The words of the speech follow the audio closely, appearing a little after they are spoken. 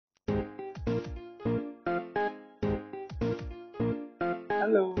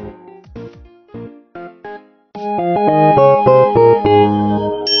Hello.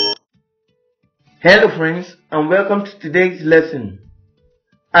 Hello friends, and welcome to today's lesson.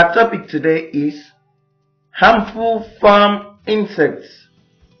 Our topic today is harmful farm insects.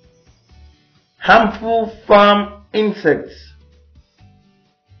 Harmful farm insects.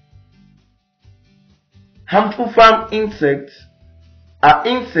 Harmful farm insects are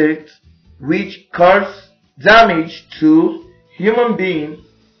insects which cause damage to human beings,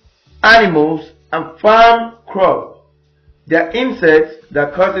 animals, and farm crops. They are insects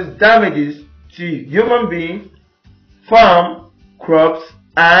that causes damages to human beings, farm, crops,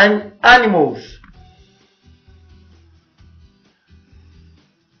 and animals.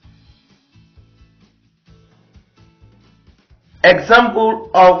 Example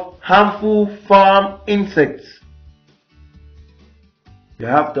of harmful farm insects. You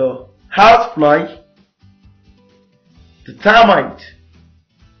have the housefly, the termite,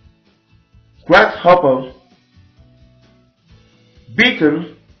 grasshopper,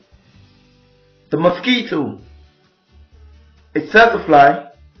 beetle, the mosquito, a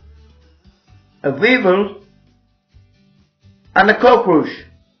sassafly, a weevil, and a cockroach.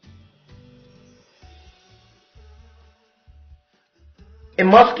 A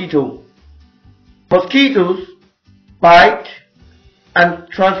mosquito. Mosquitoes bite and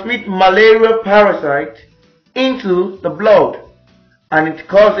transmit malaria parasite into the blood, and it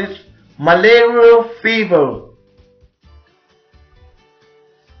causes malarial fever.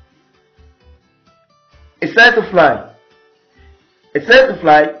 A sassafly. A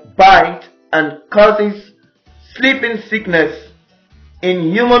sassafly bites and causes sleeping sickness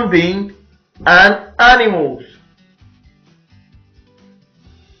in human beings and animals.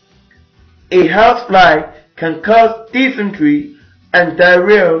 A housefly can cause dysentery and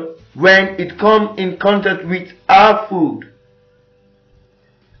diarrhea when it comes in contact with our food.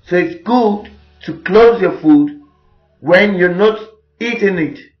 So it's good to close your food when you're not eating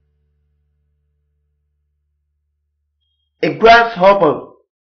it. A grasshopper.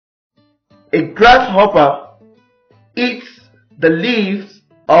 A grasshopper eats the leaves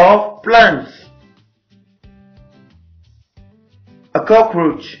of plants. A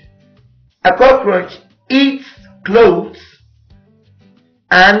cockroach. A cockroach eats clothes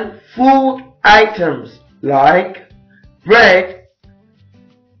and food items like bread,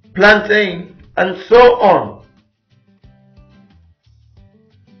 plantain, and so on.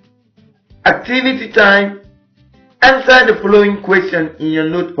 Activity time. Answer the following question in your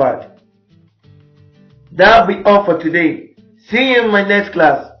notepad. That'll be all for today. See you in my next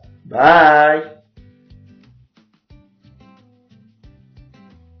class. Bye.